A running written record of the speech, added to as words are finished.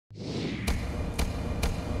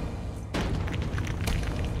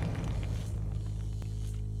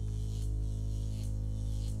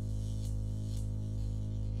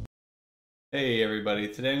Hey everybody,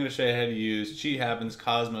 today I'm going to show you how to use Cheat Happens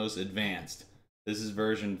CoSMOS Advanced. This is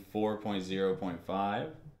version 4.0.5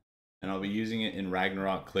 and I'll be using it in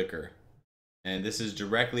Ragnarok Clicker. And this is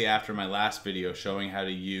directly after my last video showing how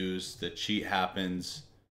to use the Cheat Happens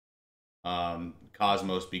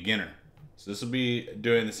CoSMOS Beginner. So this will be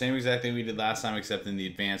doing the same exact thing we did last time except in the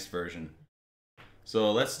advanced version.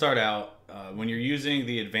 So let's start out. When you're using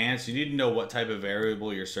the advanced, you need to know what type of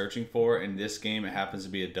variable you're searching for. In this game, it happens to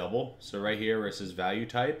be a double. So right here where it says value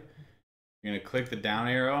type, you're going to click the down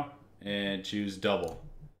arrow and choose double.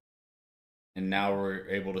 And now we're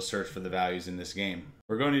able to search for the values in this game.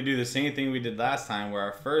 We're going to do the same thing we did last time where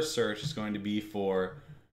our first search is going to be for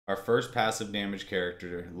our first passive damage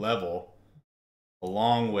character level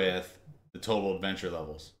along with the total adventure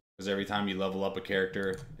levels. Because every time you level up a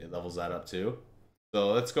character, it levels that up too.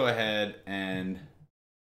 So let's go ahead and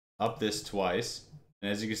up this twice. And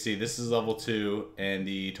as you can see, this is level 2 and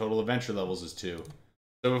the total adventure levels is 2.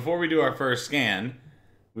 So before we do our first scan,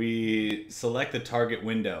 we select the target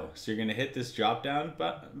window. So you're going to hit this drop down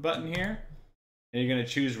button here and you're going to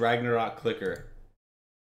choose Ragnarok Clicker.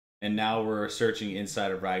 And now we're searching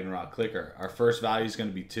inside of Ragnarok Clicker. Our first value is going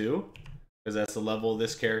to be 2 because that's the level of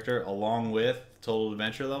this character along with total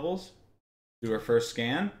adventure levels. Do our first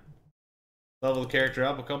scan. Level the character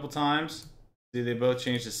up a couple times. See, they both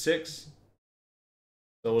changed to 6.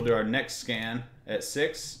 So we'll do our next scan at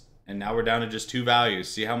 6. And now we're down to just 2 values.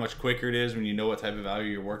 See how much quicker it is when you know what type of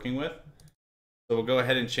value you're working with? So we'll go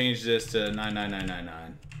ahead and change this to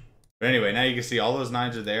 99999. But anyway, now you can see all those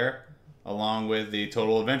 9s are there, along with the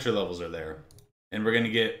total adventure levels are there. And we're going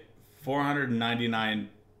to get 499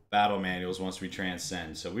 battle manuals once we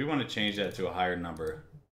transcend. So we want to change that to a higher number.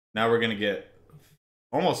 Now we're going to get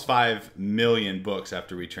almost 5 million books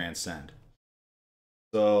after we transcend.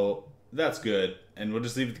 So that's good. And we'll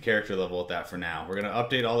just leave the character level at that for now. We're going to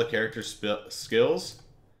update all the character skills.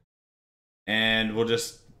 And we'll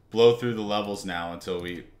just blow through the levels now until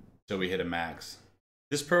we hit a max.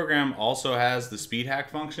 This program also has the speed hack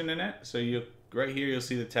function in it. So right here you'll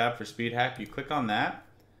see the tab for speed hack. You click on that.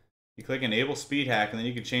 You click enable speed hack and then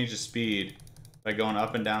you can change the speed by going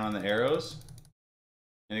up and down on the arrows.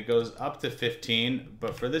 And it goes up to 15,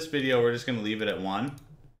 but for this video, we're just going to leave it at 1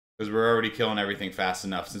 because we're already killing everything fast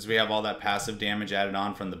enough. Since we have all that passive damage added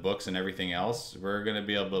on from the books and everything else, we're going to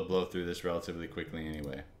be able to blow through this relatively quickly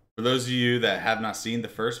anyway. For those of you that have not seen the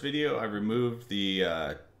first video, I removed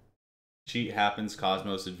the Cheat Happens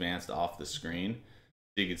CoSMOS Advanced off the screen.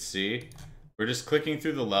 So you can see, we're just clicking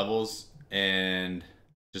through the levels and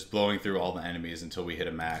just blowing through all the enemies until we hit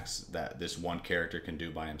a max that this one character can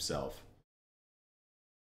do by himself.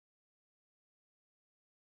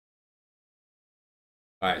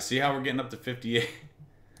 Alright, see how we're getting up to 58?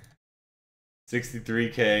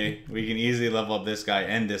 63k. We can easily level up this guy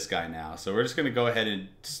and this guy now. So we're just going to go ahead and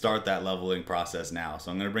start that leveling process now.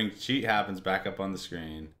 So I'm going to bring Cheat Happens back up on the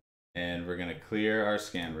screen. And we're going to clear our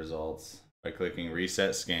scan results by clicking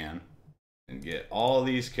Reset Scan. And get all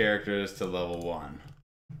these characters to level 1.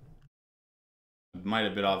 Might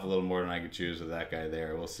have bit off a little more than I could choose with that guy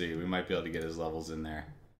there. We'll see. We might be able to get his levels in there.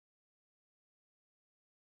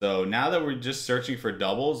 So now that we're just searching for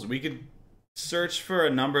doubles, we could search for a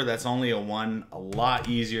number that's only a 1 a lot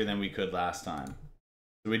easier than we could last time.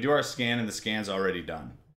 So we do our scan and the scan's already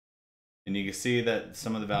done. And you can see that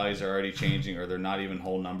some of the values are already changing or they're not even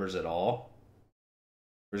whole numbers at all.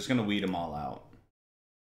 We're just going to weed them all out.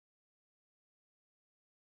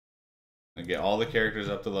 And get all the characters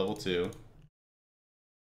up to level 2.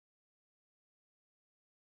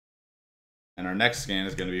 And our next scan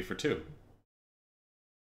is going to be for 2.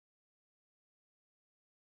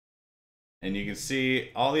 And you can see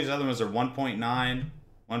all these other ones are 1.9,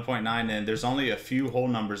 1.9, and there's only a few whole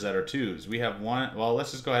numbers that are 2s. We have one. Well, let's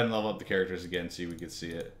just go ahead and level up the characters again, see if we can see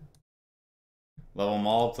it. Level them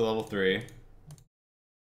all up to level 3.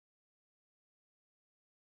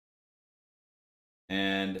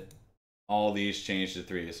 And all these change to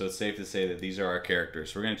 3. So it's safe to say that these are our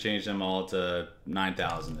characters. We're going to change them all to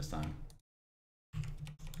 9,000 this time.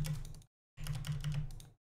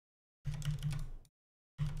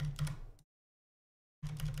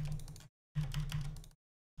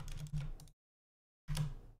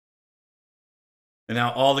 And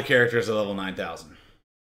now all the characters are level 9,000.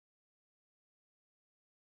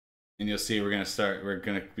 And you'll see we're going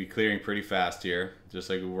to be clearing pretty fast here, just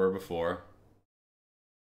like we were before.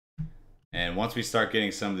 And once we start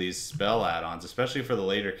getting some of these spell add-ons, especially for the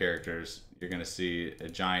later characters, you're going to see a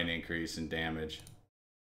giant increase in damage.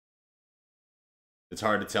 It's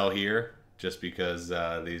hard to tell here, just because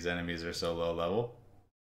these enemies are so low level.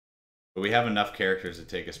 But we have enough characters to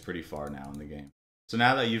take us pretty far now in the game. So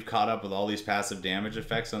now that you've caught up with all these passive damage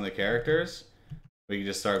effects on the characters, we can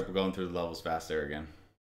just start going through the levels faster again.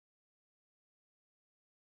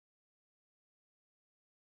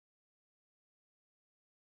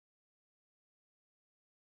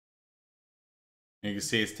 You can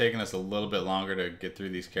see it's taking us a little bit longer to get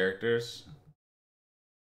through these characters.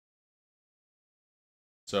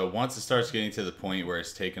 So once it starts getting to the point where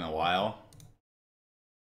it's taking a while,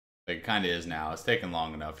 like it kind of is now, it's taking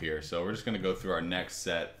long enough here. So we're just going to go through our next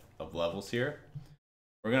set of levels here.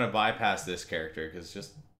 We're going to bypass this character because it's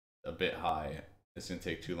just a bit high. It's going to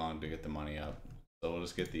take too long to get the money up. So we'll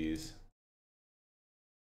just get these.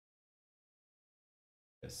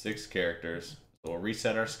 6 characters. So we'll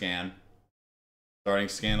reset our scan. Starting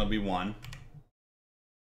scan will be 1.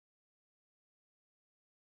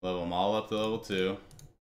 Level them all up to level 2.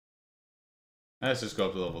 Let's just go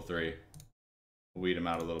up to level 3. Weed them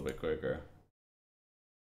out a little bit quicker.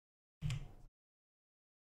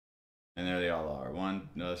 And there they all are.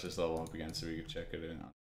 No, let's just level up again so we can check it in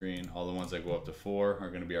on the screen. All the ones that go up to 4 are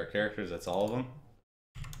going to be our characters. That's all of them.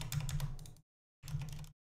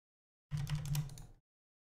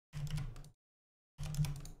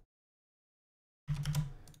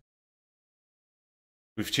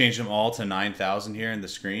 We've changed them all to 9,000 here in the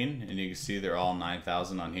screen, and you can see they're all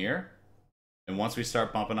 9,000 on here. And once we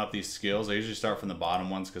start bumping up these skills, I usually start from the bottom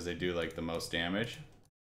ones because they do like the most damage.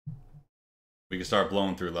 We can start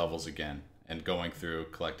blowing through levels again and going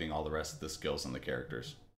through collecting all the rest of the skills on the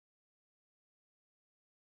characters.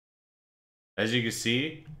 As you can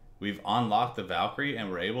see, we've unlocked the Valkyrie and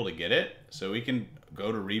we're able to get it. So we can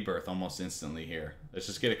go to rebirth almost instantly here. Let's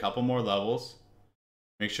just get a couple more levels.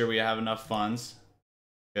 Make sure we have enough funds,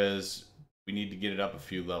 because we need to get it up a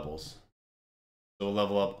few levels. So we'll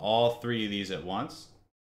level up all 3 of these at once.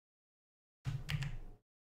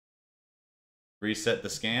 Reset the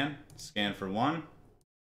scan. Scan for 1.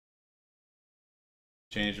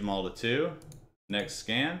 Change them all to 2. Next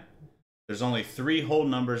scan. There's only 3 whole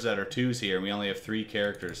numbers that are 2s here, and we only have 3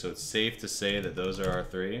 characters, so it's safe to say that those are our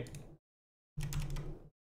 3.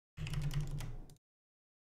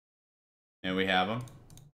 And we have them.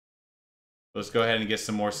 Let's go ahead and get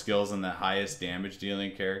some more skills on the highest damage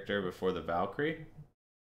dealing character before the Valkyrie.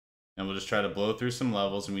 And we'll just try to blow through some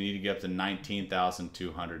levels, and we need to get up to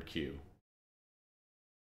 19,200 Q.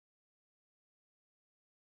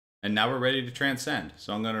 And now we're ready to transcend.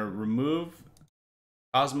 So I'm going to remove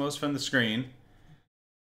CoSMOS from the screen,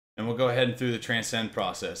 and we'll go ahead and through the transcend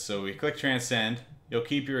process. So we click transcend. You'll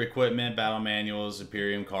keep your equipment, battle manuals,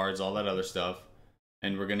 Imperium cards, all that other stuff.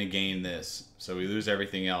 And we're going to gain this. So we lose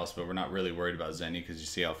everything else, but we're not really worried about Zenny because you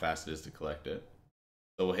see how fast it is to collect it.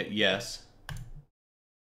 So we'll hit yes.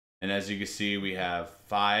 And as you can see, we have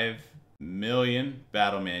 5 million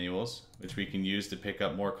battle manuals, which we can use to pick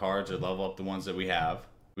up more cards or level up the ones that we have.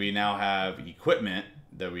 We now have equipment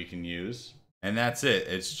that we can use. And that's it.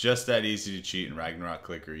 It's just that easy to cheat in Ragnarok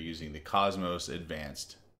Clicker using the CoSMOS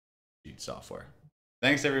Advanced cheat software.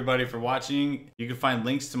 Thanks everybody for watching. You can find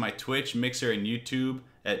links to my Twitch, Mixer, and YouTube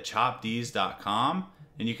at chopdees.com.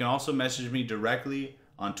 And you can also message me directly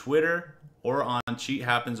on Twitter or on Cheat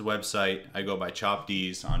Happens website. I go by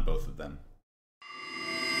ChopDees on both of them.